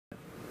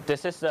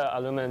This is the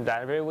aluminum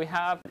battery we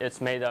have.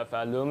 It's made of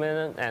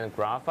aluminum and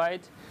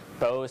graphite.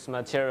 Both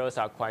materials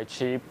are quite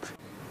cheap.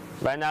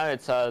 Right now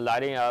it's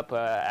lighting up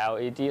a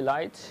LED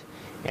light,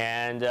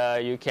 and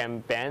you can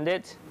bend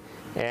it,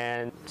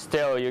 and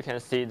still you can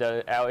see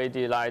the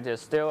LED light is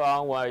still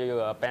on while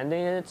you are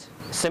bending it.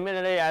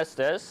 Similarly as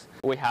this,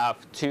 we have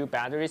two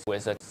batteries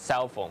with a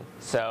cell phone.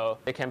 So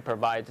it can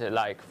provide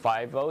like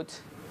 5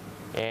 volts,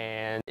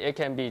 and it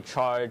can be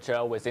charged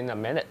within a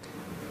minute.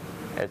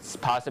 It's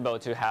possible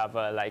to have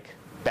like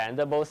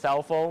bendable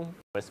cell phone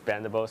with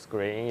bendable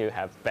screen. You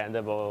have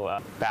bendable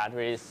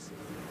batteries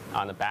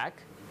on the back,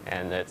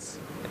 and it's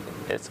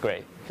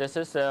great. This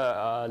is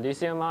a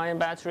lithium-ion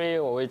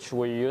battery, which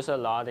we use a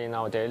lot in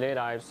our daily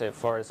lives.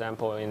 For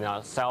example, in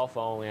our cell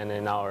phone and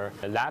in our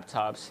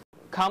laptops.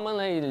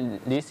 Commonly,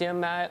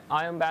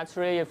 lithium-ion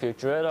battery, if you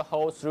drill a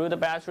hole through the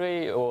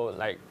battery, it will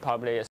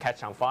probably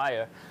catch on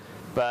fire.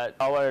 But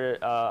our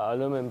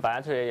aluminum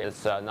battery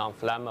is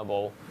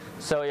non-flammable.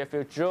 So if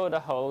you drill the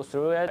hole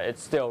through it,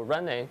 it's still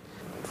running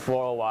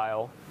for a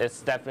while.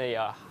 It's definitely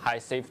a high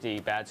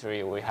safety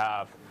battery we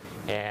have.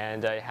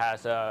 And it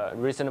has a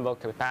reasonable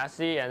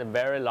capacity and a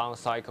very long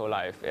cycle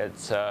life. It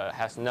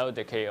has no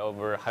decay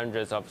over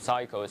hundreds of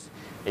cycles,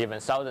 even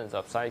thousands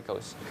of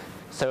cycles.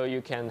 So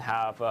you can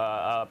have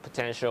a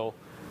potential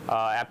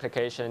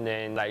application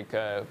in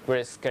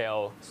grid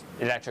scale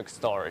electric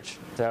storage.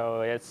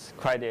 So it's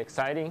quite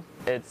exciting.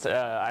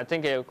 I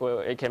think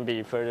it can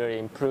be further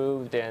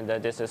improved, and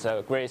this is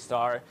a great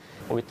start.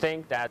 We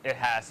think that it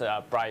has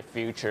a bright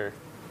future.